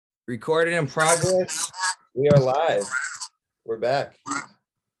Recording in progress. We are live. We're back.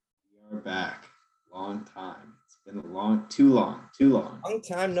 We are back. Long time. It's been too long. Long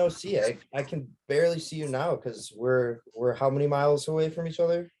time no see. I can barely see you now because we're how many miles away from each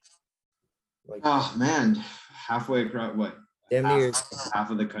other? Like, oh man, halfway across what? Damn near half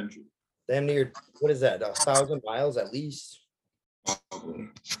of the country. Damn near. What is that? 1,000 miles at least. Probably.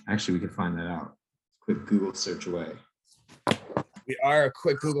 Actually, we could find that out. Quick Google search away. We are a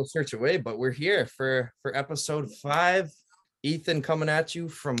quick Google search away, but we're here for episode 5. Ethan coming at you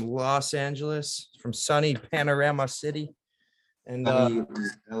from Los Angeles, from sunny Panorama City, and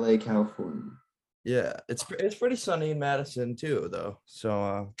LA, California. Yeah, it's pretty sunny in Madison too, though.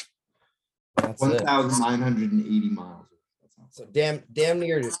 So that's 1,980 miles. So damn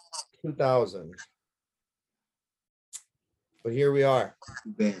near 2,000. But here we are.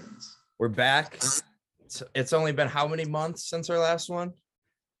 Bands. We're back. It's only been how many months since our last one?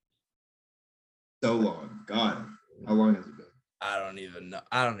 So long. God, how long has it been? I don't even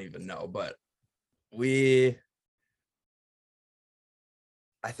know, but I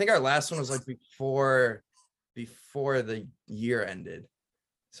think our last one was like before the year ended.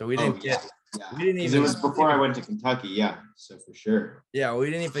 So we didn't we didn't even. It was before I went to Kentucky, yeah. So for sure. Yeah, we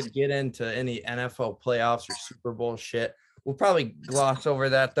didn't even get into any NFL playoffs or Super Bowl shit. We'll probably gloss over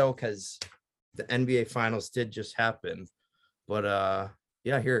that though, because the NBA finals did just happen. But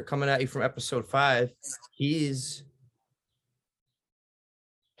yeah, here coming at you from episode 5. He's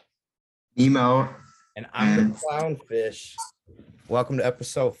Nemo. And I'm the Clownfish. Welcome to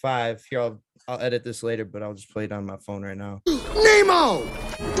episode 5. Here, I'll edit this later, but I'll just play it on my phone right now. Nemo!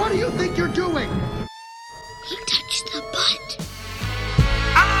 What do you think you're doing? He touched the butt.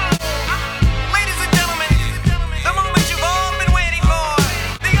 Ladies and gentlemen, the moment you've all been waiting for.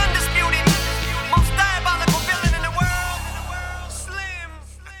 The undisputed, most diabolical villain in the world, Slim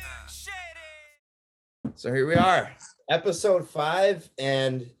Shady. So here we are, episode 5,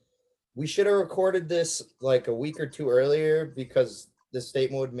 and we should have recorded this like a week or two earlier because the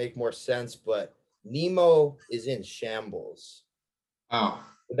statement would make more sense, but Nemo is in shambles. Oh.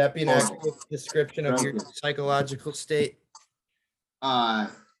 Would that be an accurate description of your psychological state?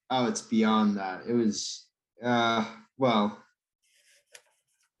 It's beyond that. It was, well,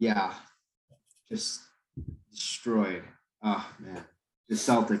 yeah, just destroyed. Oh, man. The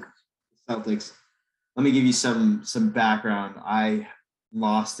Celtics. Let me give you some background. I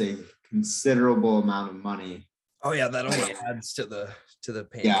lost a considerable amount of money. Oh yeah, that only adds to the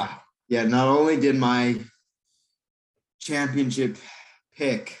pain. Yeah. Not only did my championship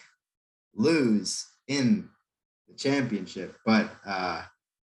pick lose in the championship, but I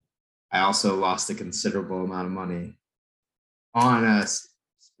also lost a considerable amount of money on a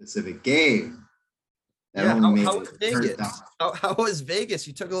specific game. How was Vegas? How was Vegas?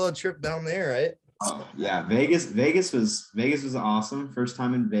 You took a little trip down there, right? Oh yeah, Vegas was awesome. First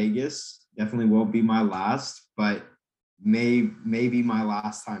time in Vegas. Definitely won't be my last, but may be my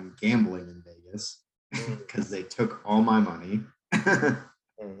last time gambling in Vegas because they took all my money.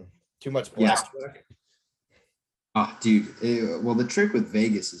 Too much blackjack. Yeah. Oh, dude. Well, the trick with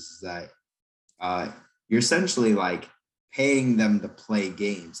Vegas is that you're essentially like paying them to play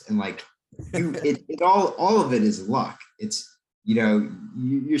games, and like all of it is luck. It's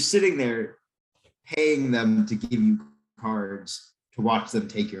you're sitting there paying them to give you cards to watch them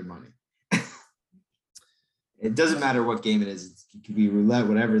take your money. It doesn't matter what game it is. It could be roulette,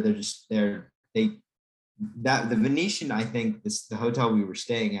 whatever. They're just there. The Venetian, I think the hotel we were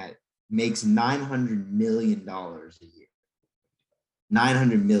staying at makes $900 million a year.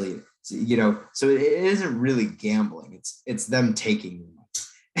 900 million. So it isn't really gambling. It's them taking your money.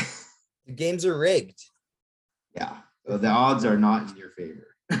 The games are rigged. Yeah. So the odds are not in your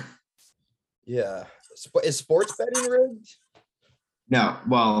favor. Yeah. Is sports betting rigged? No.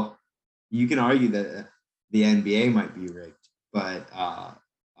 Well, you can argue that the NBA might be rigged, but so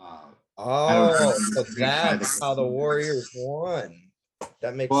that's how the Warriors won.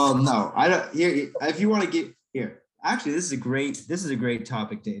 That makes sense. No, I don't. Here, if you want to get here, actually, this is a great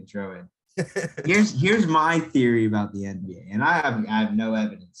topic to intro in. Here's my theory about the NBA, and I have no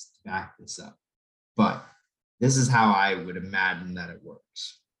evidence to back this up, but this is how I would imagine that it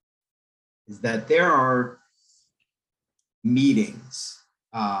works. Is that there are meetings.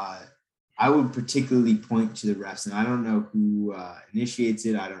 I would particularly point to the refs, and I don't know who initiates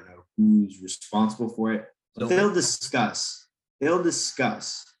it. I don't know who's responsible for it. But they'll discuss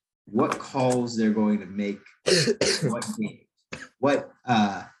what calls they're going to make, what games,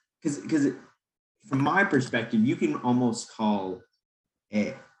 because from my perspective, you can almost call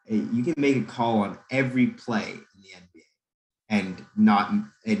you can make a call on every play in the NBA, and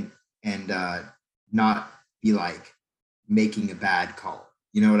and not be like making a bad call.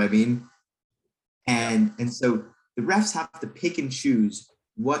 You know what I mean? And so the refs have to pick and choose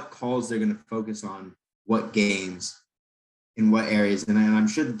what calls they're going to focus on, what games, in what areas. And I'm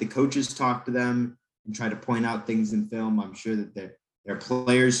sure that the coaches talk to them and try to point out things in film. I'm sure that there are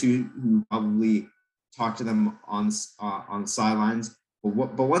players who probably talk to them on the sidelines.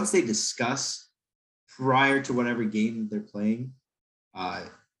 But once they discuss prior to whatever game they're playing,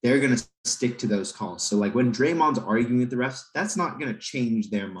 they're going to stick to those calls. So like when Draymond's arguing with the refs, that's not going to change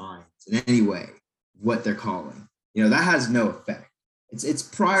their minds in any way, what they're calling. You know, that has no effect. It's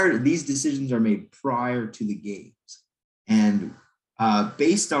prior. These decisions are made prior to the games. And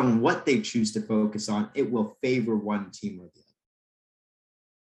based on what they choose to focus on, it will favor one team or the other.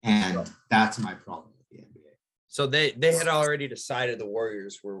 And that's my problem with the NBA. So they had already decided the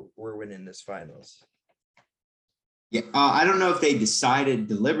Warriors were winning this finals. Yeah, I don't know if they decided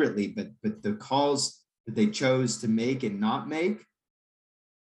deliberately, but the calls that they chose to make and not make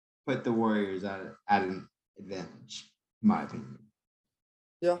put the Warriors at an advantage, in my opinion.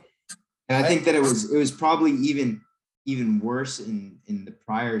 Yeah, and I think that it was probably even worse in the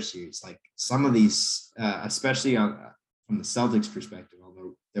prior series. Like some of these, especially from the Celtics perspective,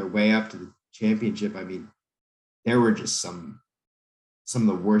 although they're way up to the championship. I mean, there were just some of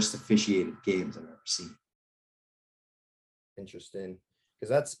the worst officiated games I've ever seen. Interesting,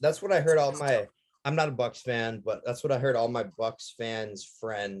 because that's what I heard I'm not a Bucks fan, but that's what I heard all my Bucks fans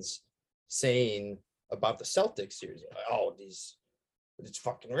friends saying about the Celtics series. Like, oh, it's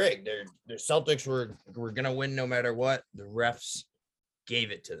fucking rigged. Their Celtics were gonna win no matter what. The refs gave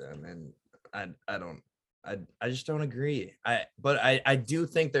it to them, and I just don't agree. But I do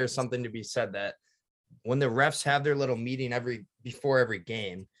think there's something to be said that when the refs have their little meeting before every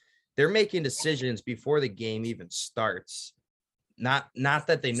game, they're making decisions before the game even starts. Not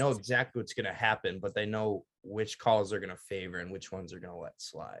that they know exactly what's going to happen, but they know which calls they're going to favor and which ones they're going to let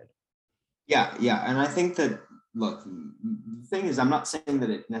slide. Yeah. And I think that, look, the thing is, I'm not saying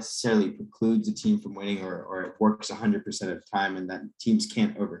that it necessarily precludes a team from winning or it works 100% of the time and that teams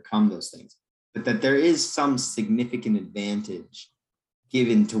can't overcome those things, but that there is some significant advantage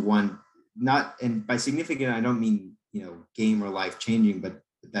given to one, and by significant, I don't mean, game or life changing, but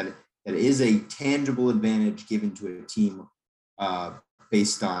that is a tangible advantage given to a team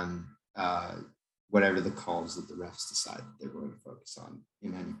based on whatever the calls that the refs decide that they're going to focus on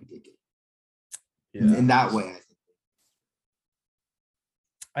in any particular. Yeah. In that way,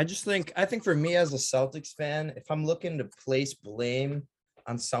 I think for me as a Celtics fan, if I'm looking to place blame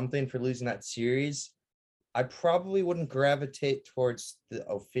on something for losing that series, I probably wouldn't gravitate towards the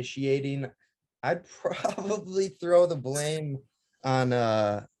officiating. I'd probably throw the blame on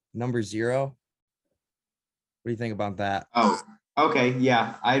number 0. What do you think about that? Oh, okay.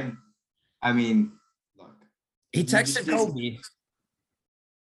 Yeah. I mean, look. He texted Kobe.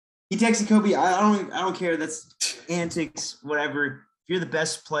 He texted Kobe. I don't care. That's antics, whatever. If you're the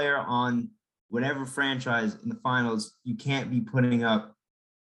best player on whatever franchise in the finals, you can't be putting up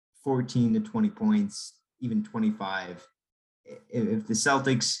 14 to 20 points, even 25. If the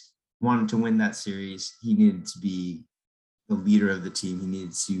Celtics wanted to win that series, he needed to be the leader of the team. He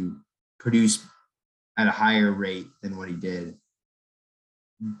needed to produce at a higher rate than what he did.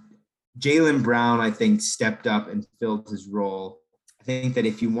 Jaylen Brown, I think, stepped up and filled his role. I think that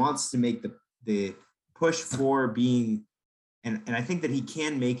if he wants to make the push for being, and I think that he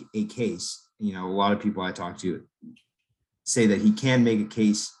can make a case, a lot of people I talk to say that he can make a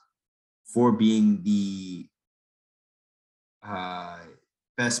case for being the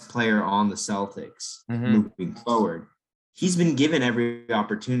best player on the Celtics moving forward. He's been given every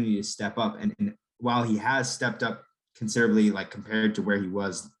opportunity to step up. And while he has stepped up considerably, like compared to where he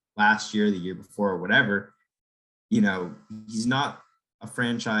was last year, the year before, or whatever, he's not a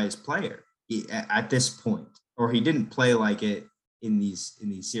franchise player at this point, or he didn't play like it in these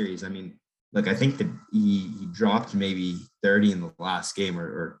series. I mean, look, I think that he dropped maybe 30 in the last game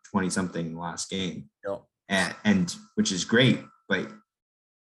or 20 something in the last game. Yep. And which is great, but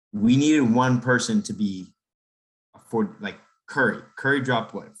we needed one person to be like Curry. Curry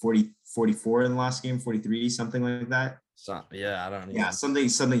dropped what, 44 in the last game, 43, something like that. So, yeah, I don't know. Yeah,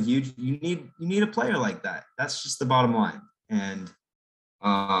 something huge. You need a player like that. That's just the bottom line. And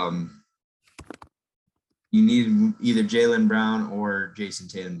you need either Jaylen Brown or Jason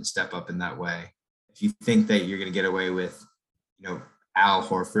Tatum to step up in that way. If you think that you're going to get away with, Al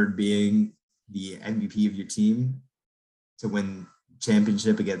Horford being the MVP of your team to win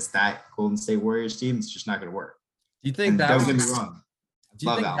championship against that Golden State Warriors team, it's just not going to work. Do you think don't get me wrong. Do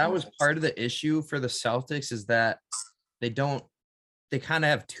you think that was part of the issue for the Celtics, is that they don't they kind of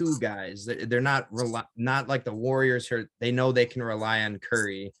have two guys. They're not like the Warriors here. They know they can rely on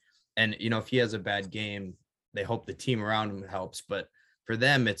Curry. And, you know, if he has a bad game, they hope the team around him helps. But for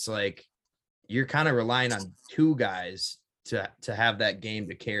them, it's like you're kind of relying on two guys to have that game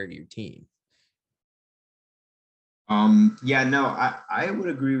to carry your team. Yeah, no, I would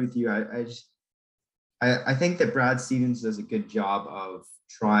agree with you. I think that Brad Stevens does a good job of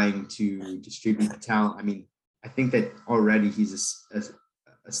trying to distribute the talent. I mean, I think that already he's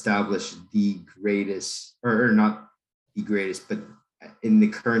established the greatest, or not the greatest, but in the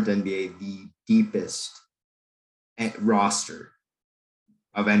current NBA, the deepest roster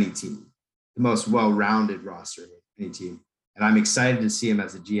of any team, the most well-rounded roster of any team. And I'm excited to see him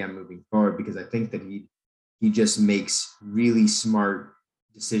as a GM moving forward, because I think that he just makes really smart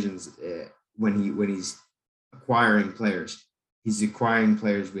decisions when he's acquiring players. He's acquiring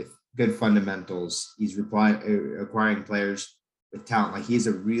players with good fundamentals. He's acquiring players with talent. Like, he has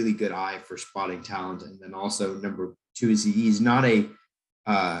a really good eye for spotting talent. And then also number two is he's not a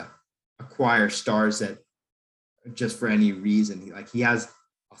acquire stars that just for any reason. He has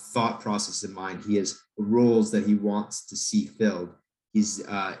a thought process in mind. He has roles that he wants to see filled. He's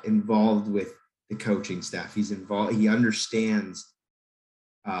involved with the coaching staff. He's involved. He understands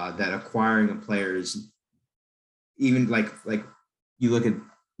that acquiring a player is, even like you look at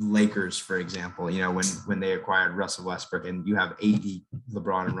Lakers, for example, you know, when they acquired Russell Westbrook, and you have AD,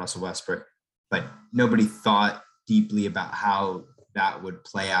 LeBron, and Russell Westbrook, but nobody thought deeply about how that would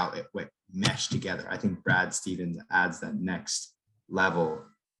play out, it would mesh together. I think Brad Stevens adds that next level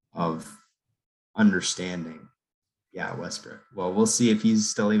of understanding. Yeah, Westbrook. Well, we'll see if he's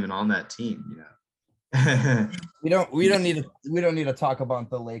still even on that team, you know. We don't need to talk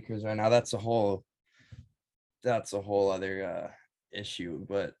about the Lakers right now. That's a whole other issue.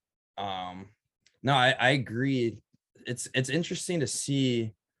 But no, I agree. It's interesting to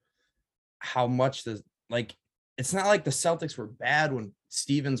see how much it's not like the Celtics were bad when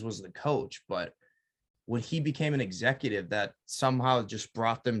Stevens was the coach, but when he became an executive, that somehow just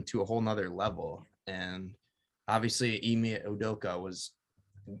brought them to a whole nother level. And obviously Ime Udoka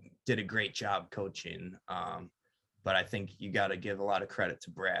did a great job coaching. But I think you got to give a lot of credit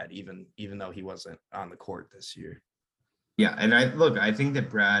to Brad, even though he wasn't on the court this year. Yeah. And I think that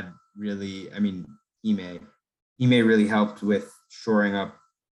Brad really, I mean, Ime really helped with shoring up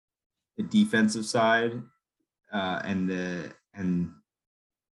the defensive side and the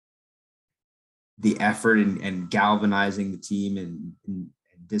effort and galvanizing the team and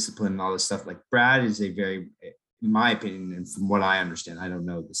discipline and all this stuff. Like, Brad is a very, in my opinion, and from what I understand, I don't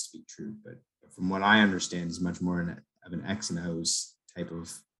know this to be true, but from what I understand, is much more of an X and O's type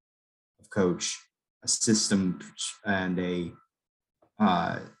of coach, a system and a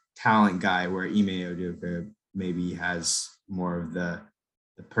talent guy, where Ime Udoka maybe has more of the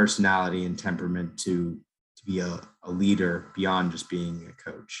personality and temperament to be a leader beyond just being a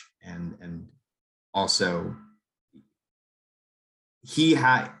coach. And also, he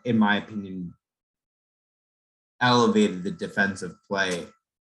had, in my opinion, elevated the defensive play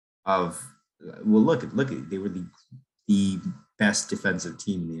of, well, look at they were the best defensive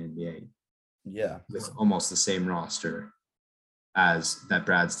team in the NBA. Yeah, with almost the same roster as that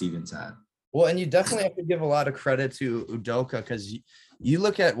Brad Stevens had. Well, and you definitely have to give a lot of credit to Udoka, because you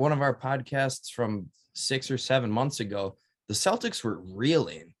look at one of our podcasts from 6 or 7 months ago, the Celtics were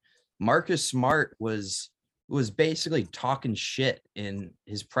reeling. Marcus Smart was basically talking shit in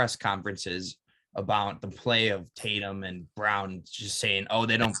his press conferences about the play of Tatum and Brown, just saying, oh,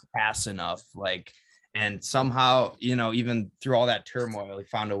 they don't pass enough. And somehow, you know, even through all that turmoil, he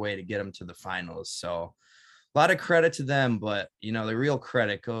found a way to get them to the finals. So a lot of credit to them, but, you know, the real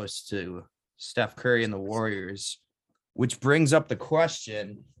credit goes to Steph Curry and the Warriors, which brings up the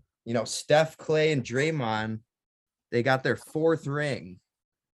question, you know, Steph, Clay, and Draymond, they got their 4th ring.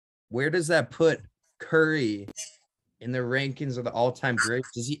 Where does that put Curry in the rankings of the all-time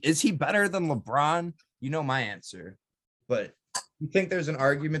greats? Is he better than LeBron? You know my answer, but you think there's an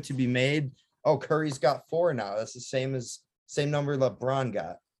argument to be made? Oh, Curry's got 4 now. That's the same number LeBron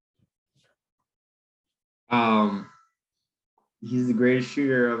got. He's the greatest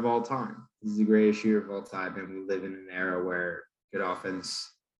shooter of all time. He's the greatest shooter of all time, and we live in an era where good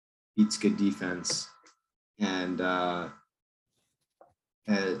offense beats good defense, and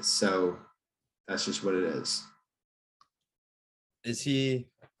so that's just what it is. Is he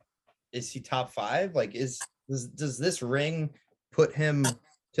top 5? Like, does this ring put him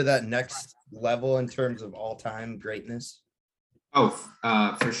to that next level in terms of all-time greatness? Oh,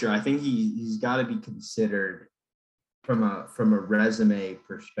 for sure. I think he's got to be considered from a resume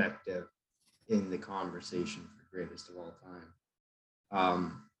perspective in the conversation for greatest of all time. I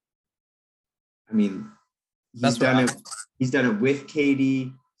mean, he's That's what done I- it. He's done it with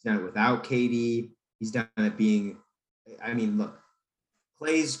KD. He's done it without KD. He's done it being. I mean, look,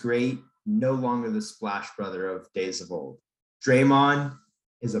 Clay's great. No longer the splash brother of days of old. Draymond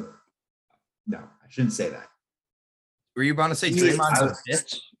is a. No, I shouldn't say that. Were you about to say He is- Draymond's a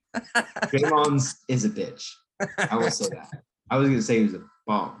bitch? Draymond is a bitch. I will say that. I was gonna say he was a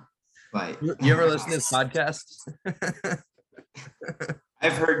bum, but You ever listen to this podcast?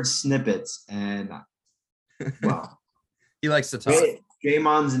 I've heard snippets, and well, He likes to talk.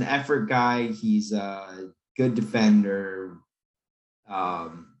 Draymond's an effort guy. He's a good defender.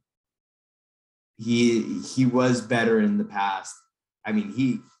 He was better in the past. I mean,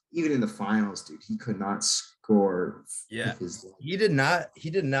 he even in the finals, dude, he could not score. Yeah. with his He did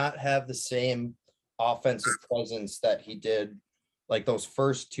not have the same offensive presence that he did like those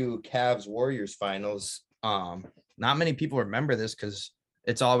first two Cavs Warriors finals. Not many people remember this because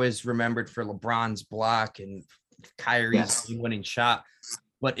it's always remembered for LeBron's block and Kyrie's winning shot.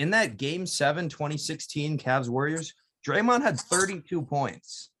 But in that game 7, 2016 Cavs Warriors, Draymond had 32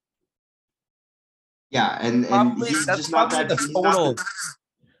 points. Yeah, and he's That's just not probably that the he's not total. the-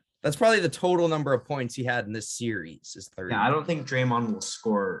 That's probably the total number of points he had in this series is 30. Yeah, I don't think Draymond will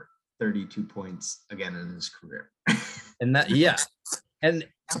score 32 points again in his career. And that, yeah. And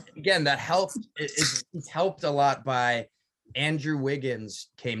again, that helped. It's helped a lot by Andrew Wiggins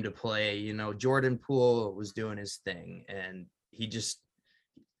came to play. You know, Jordan Poole was doing his thing, and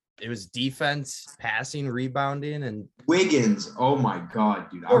it was defense, passing, rebounding, and Wiggins, oh my God,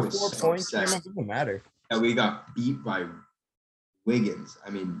 dude, I was 4 so points. upset It doesn't matter. that we got beat by Wiggins.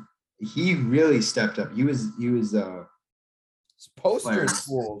 I mean, he really stepped up. He was It's poster Players.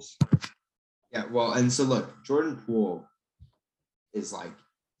 pools. yeah, well, and so look, Jordan Poole is like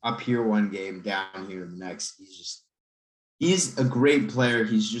up here one game, down here the next. He's a great player.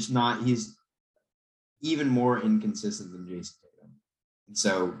 He's even more inconsistent than Jason Tatum. And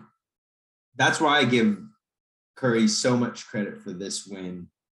so that's why I give Curry so much credit for this win.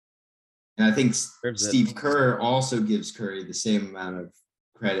 And I think Deserves it. Steve Kerr also gives Curry the same amount of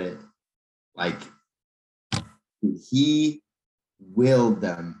credit. Like, he willed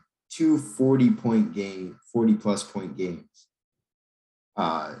them to 40-plus point games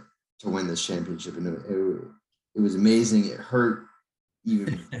to win this championship. And it was amazing. It hurt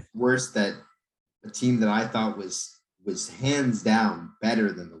even worse that a team that I thought was hands down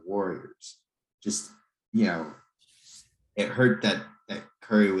better than the Warriors. Just, it hurt that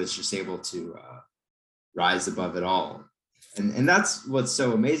Curry was just able to rise above it all. And that's what's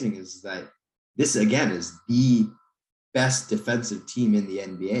so amazing is that this, again, is the best defensive team in the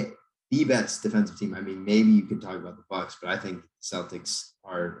NBA. The best defensive team. I mean, maybe you can talk about the Bucks, but I think the Celtics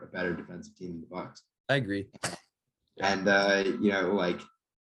are a better defensive team than the Bucks. I agree. And and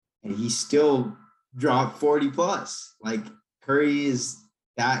he still dropped 40 plus. Like, Curry is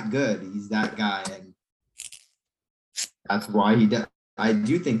that good. He's that guy, and that's why he does. I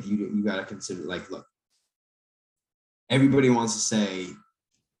do think you got to consider, like, look, everybody wants to say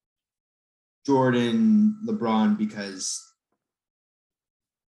Jordan, LeBron, because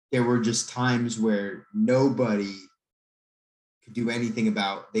there were just times where nobody could do anything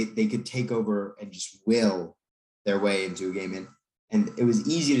about. They could take over and just will their way into a game. And it was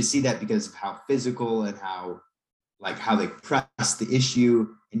easy to see that because of how physical and how they pressed the issue,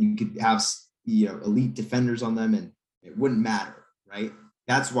 and you could have, elite defenders on them and it wouldn't matter, right?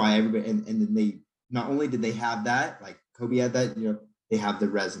 That's why everybody, and then they, not only did they have that, like Kobe had that, they have the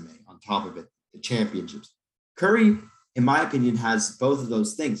resume on top of it, the championships. Curry, in my opinion, has both of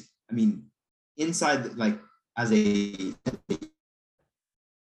those things. I mean, inside, like, as a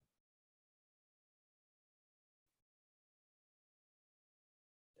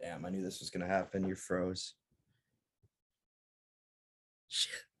Damn, I knew this was gonna happen. You froze.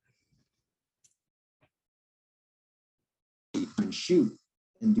 Shit. and shoot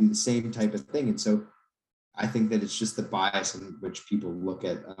and do the same type of thing. And so I think that it's just the bias in which people look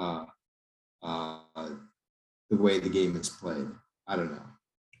at the way the game is played. I don't know.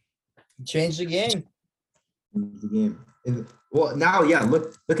 Change the game. The game. Well, now, yeah,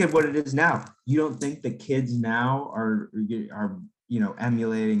 look at what it is now. You don't think the kids now are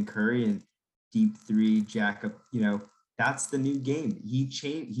emulating Curry and deep three, jack up, that's the new game.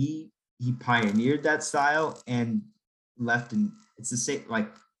 He pioneered that style and left, and it's the same, like,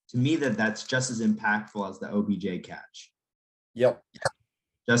 to me, that's just as impactful as the OBJ catch. Yep.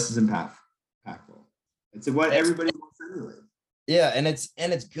 Just as impactful. It's what everybody wants to emulate. Yeah, and it's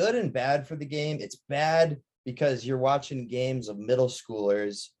good and bad for the game. It's bad because you're watching games of middle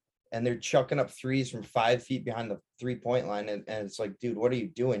schoolers and they're chucking up threes from 5 feet behind the 3-point line. And it's like, dude, what are you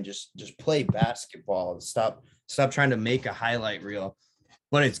doing? Just play basketball. Stop trying to make a highlight reel.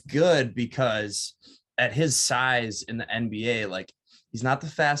 But it's good because at his size in the NBA, like, he's not the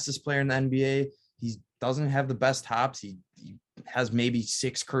fastest player in the NBA. He doesn't have the best hops. He has maybe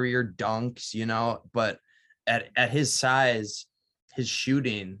 6 career dunks, but at his size, his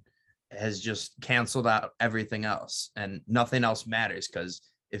shooting has just canceled out everything else, and nothing else matters. Because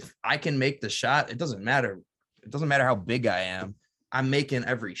if I can make the shot, it doesn't matter. It doesn't matter how big I am. I'm making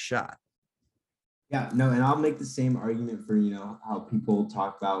every shot. Yeah, no, and I'll make the same argument for, how people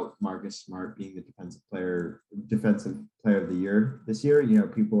talk about Marcus Smart being the defensive player of the year this year.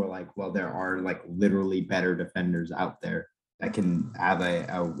 People are like, well, there are like literally better defenders out there that can have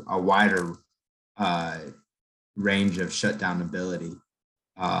a wider range of shutdown ability.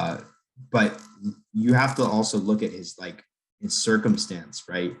 But you have to also look at his circumstance,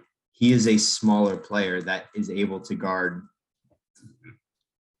 right? He is a smaller player that is able to guard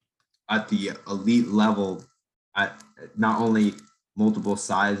at the elite level at not only multiple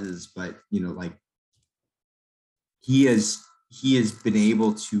sizes, but he has been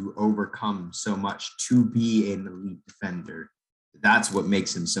able to overcome so much to be an elite defender. That's what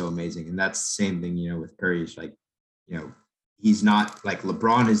makes him so amazing. And that's the same thing, with Curry. It's like, he's not like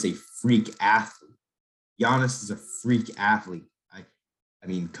LeBron is a freak athlete. Giannis is a freak athlete. I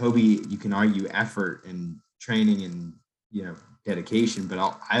mean, Kobe, you can argue effort and training and, dedication, but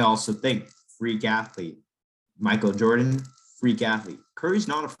I also think freak athlete. Michael Jordan, freak athlete. Curry's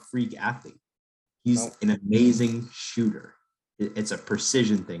not a freak athlete. He's an amazing shooter. It's a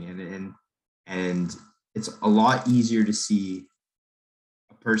precision thing, and it's a lot easier to see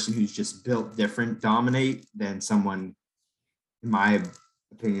a person who's just built different dominate than someone, in my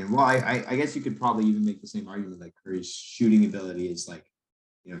opinion. Well, I guess you could probably even make the same argument that Curry's shooting ability is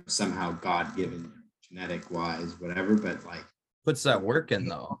somehow God-given, genetic wise, whatever, but puts that work in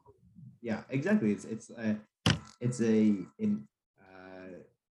though. Yeah, exactly. It's a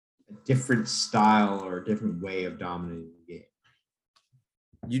different style or a different way of dominating the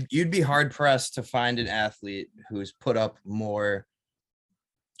game. You'd be hard pressed to find an athlete who's put up more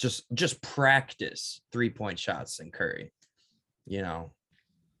just practice 3-point shots than Curry. So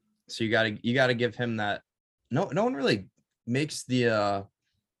you gotta give him that. No one really makes the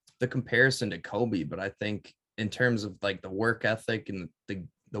comparison to Kobe, but I think in terms of the work ethic and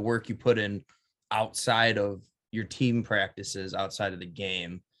the work you put in outside of your team practices, outside of the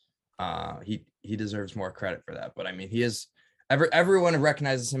game, he deserves more credit for that. But I mean, everyone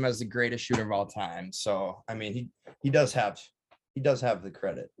recognizes him as the greatest shooter of all time. So I mean, he does have the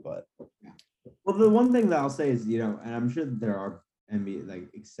credit. But well, the one thing that I'll say is, and I'm sure that there are NBA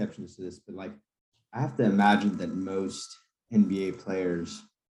exceptions to this, but I have to imagine that most NBA players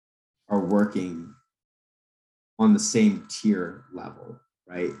are working on the same tier level,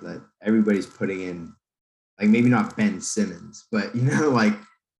 right? That everybody's putting in, maybe not Ben Simmons, but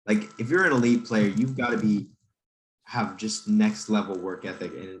if you're an elite player, you've got to have just next level work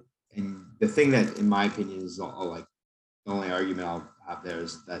ethic. And the thing that, in my opinion, is the only argument I'll have there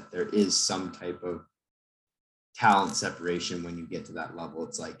is that there is some type of talent separation when you get to that level.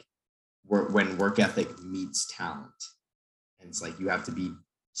 It's when work ethic meets talent, and it's you have to be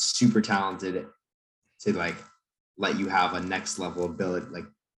super talented to let you have a next level ability,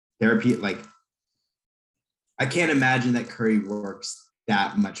 therapy. I can't imagine that Curry works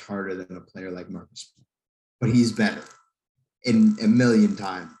that much harder than a player like Marcus, but he's better in a million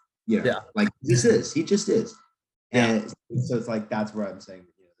times. He just is. And so it's that's where I'm saying,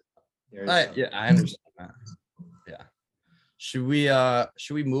 I understand that. Yeah. Should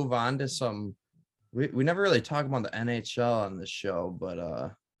we move on to some? We never really talk about the NHL on this show,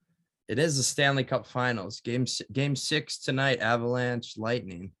 but it is the Stanley Cup Finals. Game 6 tonight. Avalanche,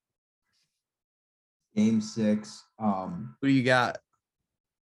 Lightning. Game 6. Who do you got?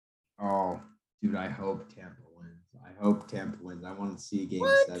 Oh, dude, I hope Tampa wins. I want to see Game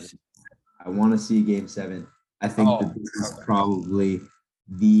 7. I want to see Game 7. I think that this is probably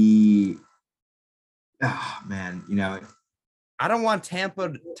the. Oh man, I don't want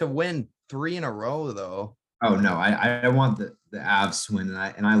Tampa to win 3 in a row though. Oh no, I want the Avs to win,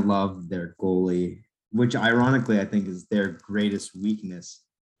 and I love their goalie, which ironically I think is their greatest weakness.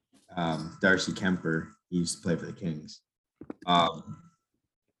 Darcy Kemper, he used to play for the Kings.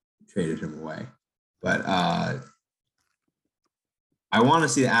 Traded him away, but I want to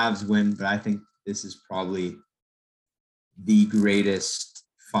see the Avs win, but I think this is probably the greatest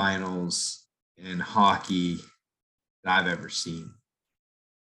finals in hockey that I've ever seen,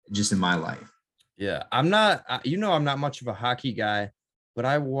 just in my life. Yeah, I'm not. I'm not much of a hockey guy. but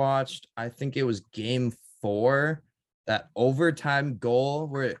I watched, I think it was game 4, that overtime goal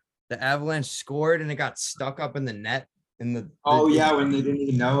where the Avalanche scored and it got stuck up in the net. In the Yeah, when they didn't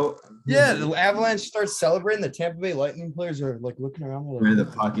even know. Yeah, the Avalanche starts celebrating. The Tampa Bay Lightning players are like looking around. Like, Where the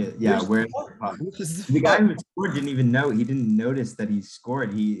puck is. Yeah, where the puck. The guy who scored didn't even know. He didn't notice that he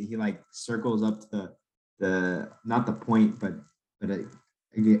scored. He like circles up to the not the point, but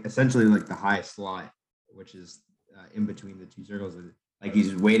essentially like the high slot, which is in between the two circles. Like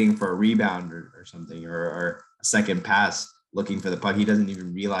he's waiting for a rebound or something, or a second pass, looking for the puck. He doesn't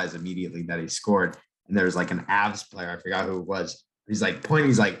even realize immediately that he scored. And there's like an Avs player, I forgot who it was. He's like pointing,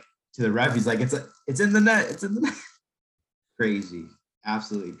 he's like to the ref. He's like, it's in the net. It's in the net. Crazy,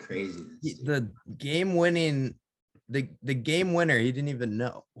 absolutely crazy. The game winning, the game winner. He didn't even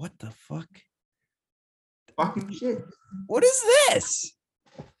know. What the fuck? Fucking shit. What is this?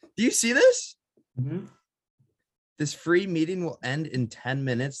 Do you see this? Mm-hmm. This free meeting will end in 10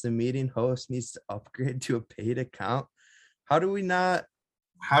 minutes. The meeting host needs to upgrade to a paid account. How do we not?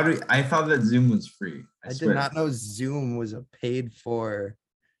 I thought that Zoom was free. I did not know Zoom was a paid for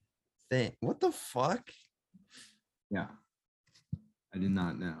thing. What the fuck? Yeah. I did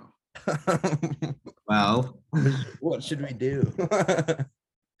not know. Well, what should we do?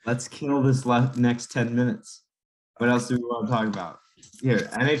 Let's kill this next 10 minutes. What else do we want to talk about? Here,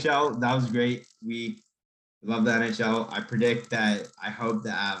 NHL, that was great. We love the NHL. I hope the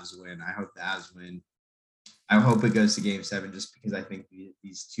Avs win. I hope it goes to game 7 just because I think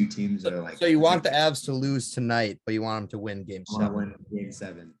these two teams are like. So you want the Avs to lose tonight, but you want them to win game 7. I want to win game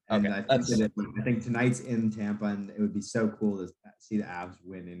 7. And Okay, I think tonight's in Tampa, and it would be so cool to see the Avs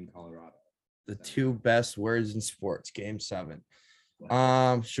win in Colorado. The two best words in sports, game 7.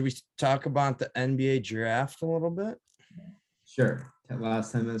 Should we talk about the NBA draft a little bit? Sure.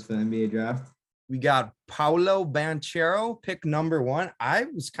 Last 10 minutes for the NBA draft. We got Paolo Banchero, pick number 1. I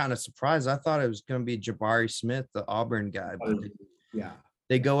was kind of surprised. I thought it was going to be Jabari Smith, the Auburn guy. But yeah,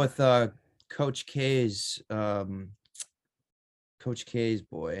 they go with Coach K's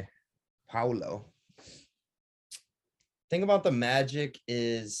boy, Paolo. Thing about the Magic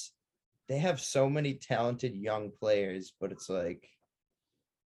is they have so many talented young players, but it's like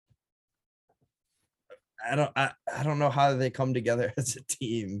I don't know how they come together as a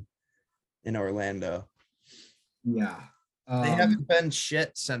team in Orlando. Yeah. They haven't been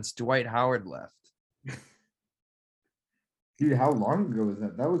shit since Dwight Howard left. Dude, how long ago was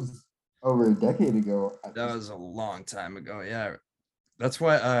that? That was over a decade ago. That was a long time ago. Yeah. That's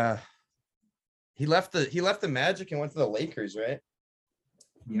why he left the Magic and went to the Lakers, right?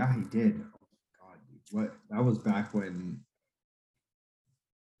 Yeah, he did. Oh God, dude. What, that was back when,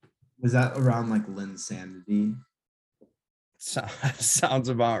 was that around like Linsanity? Sounds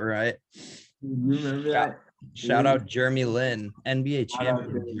about right. You remember that? Shout out Jeremy Lin, NBA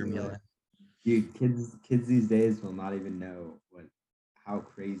champion Jeremy Lin. Dude, kids these days will not even know how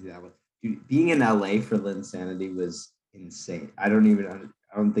crazy that was. Dude, being in LA for Linsanity was insane. I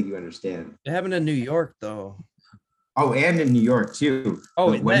don't think you understand. It happened in New York though. Oh, and in New York too.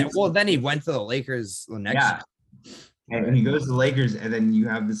 Oh, then he went to the Lakers the next year. And he goes to the Lakers, and then you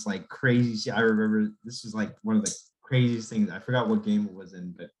have this like crazy shit. I remember this was like one of the craziest things. I forgot what game it was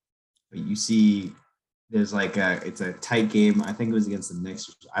in, but you see there's like it's a tight game. I think it was against the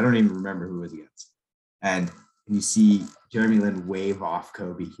Knicks. I don't even remember who it was against. And you see Jeremy Lin wave off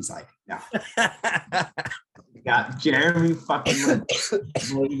Kobe. He's like, no. Got Jeremy fucking Lin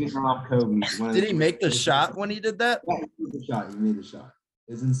waving off Kobe. Did he make the shot when he did that? Yeah, he made the shot.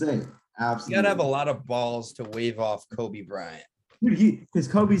 It's insane. Absolutely. You gotta have a lot of balls to wave off Kobe Bryant. Dude, because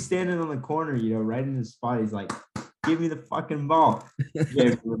Kobe's standing on the corner, right in his spot. He's like, give me the fucking ball.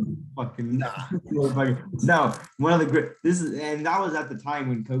 Yeah, fucking no. One of the great. And that was at the time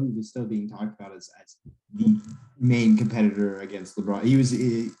when Kobe was still being talked about as the main competitor against LeBron. He was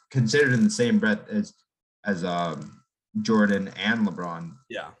considered in the same breath as Jordan and LeBron.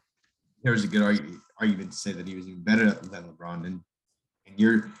 Yeah, there was a good argument to say that he was even better than LeBron. And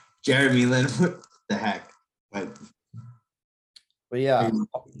you're Jeremy Lin. What the heck? But yeah,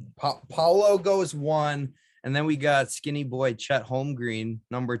 Paulo goes 1. And then we got skinny boy Chet Holmgreen,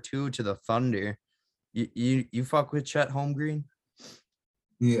 number 2 to the Thunder. You fuck with Chet Holmgreen?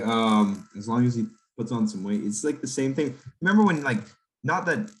 Yeah, as long as he puts on some weight. It's like the same thing. Remember when, like, not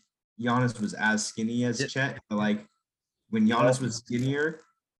that Giannis was as skinny as Chet, but like when Giannis was skinnier,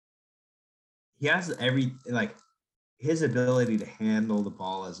 he has his ability to handle the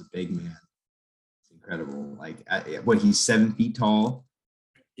ball as a big man. It's incredible. Like he's 7 feet tall.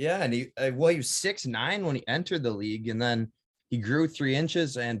 Yeah, and he was 6'9" when he entered the league, and then he grew 3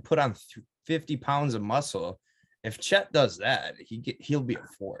 inches and put on 50 pounds of muscle. If Chet does that, he'll be a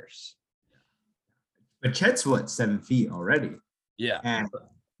force. But Chet's what, 7 feet already? Yeah. And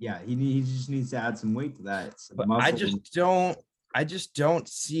yeah, he just needs to add some weight to that. But I just don't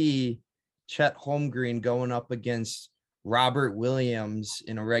see Chet Holmgren going up against Robert Williams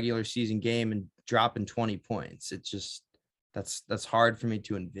in a regular season game and dropping 20 points. It's just that's hard for me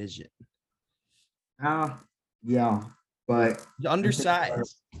to envision. Yeah, but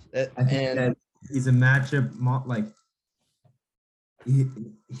Undersized. I think that he's a matchup like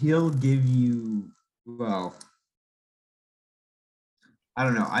he'll give you, well, I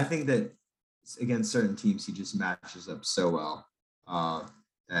don't know. I think that against certain teams, he just matches up so well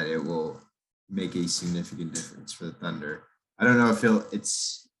that it will make a significant difference for the Thunder. I don't know if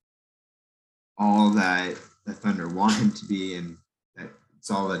it's all that the Thunder want him to be and that it's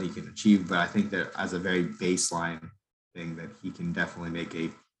all that he can achieve, but I think that as a very baseline thing that he can definitely make a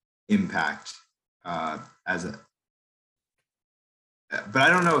impact but I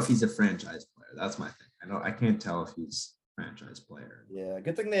don't know if he's a franchise player. That's my thing. I can't tell if he's a franchise player. Yeah,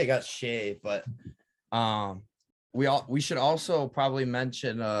 good thing they got Shea, but we should also probably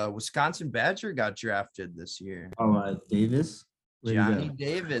mention Wisconsin Badger got drafted this year. Oh, Davis? Johnny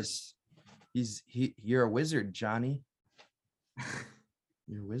Davis. You're a wizard, Johnny.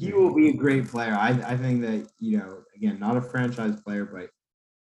 You're a wizard. He will be a great player. I think that, again, not a franchise player, but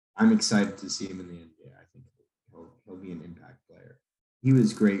I'm excited to see him in the NBA. I think he'll be an impact player. He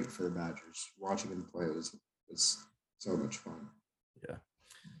was great for the Badgers. Watching him play was so much fun. Yeah.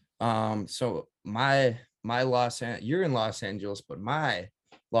 So you're in Los Angeles, but my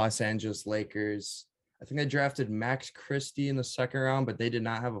Los Angeles Lakers, I think I drafted Max Christie in the second round, but they did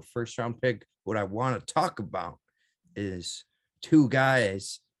not have a first round pick. What I want to talk about is two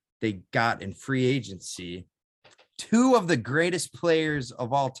guys they got in free agency, two of the greatest players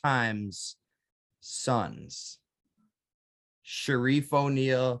of all time's sons, Sharif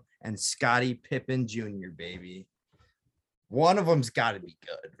O'Neal and Scottie Pippen Jr., baby. One of them's got to be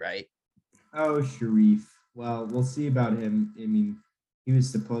good, right? Oh, Sharif. Well, we'll see about him. I mean, he was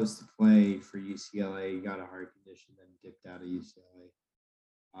supposed to play for UCLA. He got a heart condition, then dipped out of UCLA.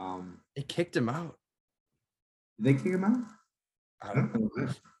 They kicked him out. Did they kick him out? I don't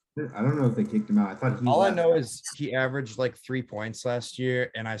know if they kicked him out. I thought all I know is he averaged like 3 points last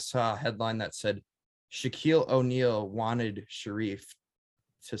year, and I saw a headline that said Shaquille O'Neal wanted Sharif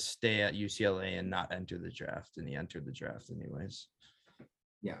to stay at UCLA and not enter the draft, and he entered the draft anyways.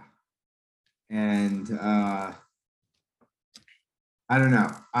 Yeah. And I don't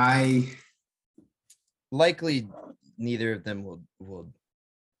know. Likely neither of them will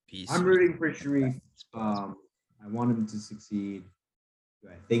be. I'm rooting for Sharif. I want him to succeed.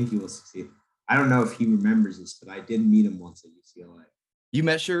 I think he will succeed. I don't know if he remembers this, but I did meet him once at UCLA. You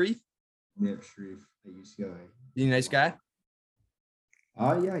met Sharif? Met Sharif at UCLA. You a nice guy? Yeah,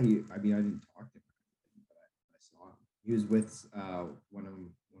 I didn't talk to him, but I saw him. He was with one of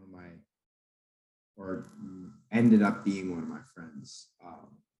my, or ended up being one of my friends.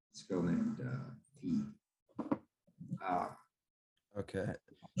 This girl named T. Okay.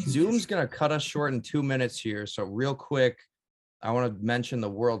 Zoom's gonna cut us short in 2 minutes here. So real quick, I want to mention the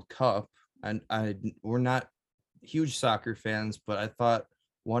World Cup. And we're not huge soccer fans, but I thought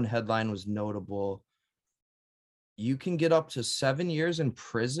one headline was notable. You can get up to 7 years in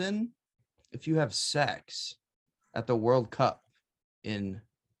prison if you have sex at the World Cup in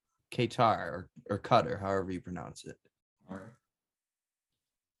Qatar or Qatar, however you pronounce it. All right.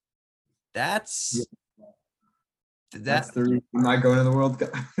 That's the reason I'm not going to the World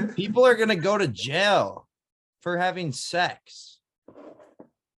Cup. People are gonna go to jail for having sex.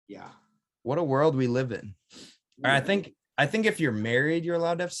 Yeah. What a world we live in. Yeah. I think if you're married, you're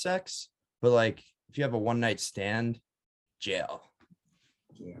allowed to have sex, but like if you have a one night stand, jail.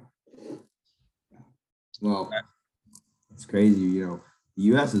 Yeah. Well, it's crazy. The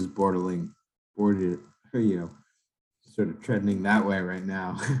U.S. is bordered, sort of trending that way right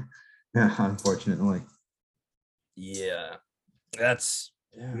now. Unfortunately. Yeah. We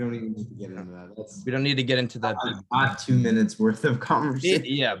don't even need to get into that. We don't need to get into that. Not 2 minutes worth of conversation.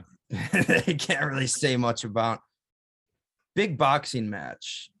 Yeah. They can't really say much about. Big boxing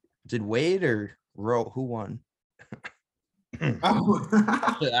match. Did Wade or Roe? Who won? Oh.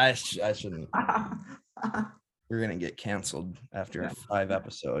 I shouldn't. We're gonna get canceled after 5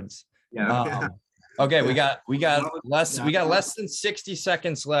 episodes. Yeah. Okay, we got less than 60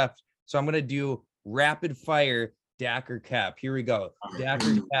 seconds left, so I'm gonna do rapid fire. Dak or Cap. Here we go. Dak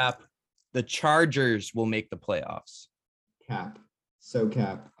or Cap. The Chargers will make the playoffs. Cap. So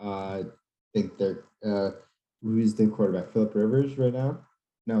Cap. I think they're who's the quarterback? Phillip Rivers right now?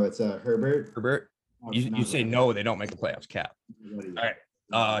 No, it's Herbert. Herbert. You say no, they don't make the playoffs. Cap. All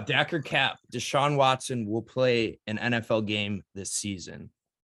right. Dak or Cap? Deshaun Watson will play an NFL game this season.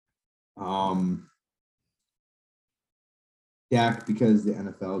 Dak, because the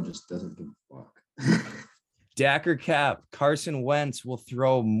NFL just doesn't give a fuck. Dak or Cap? Carson Wentz will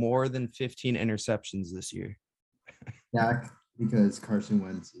throw more than 15 interceptions this year. Dak, because Carson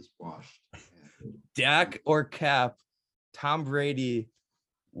Wentz is washed. Dak or Cap? Tom Brady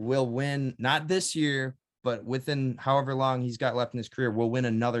will win, not this year, but within however long he's got left in his career, will win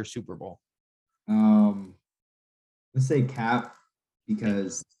another Super Bowl. Let's say Cap,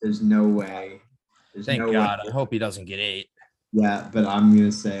 because there's no way. Thank God. I hope he doesn't get 8. Yeah, but I'm gonna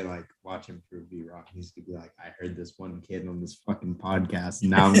say, like, watch him prove B-Rock. He's gonna be like, I heard this one kid on this fucking podcast,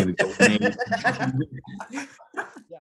 and now I'm gonna go.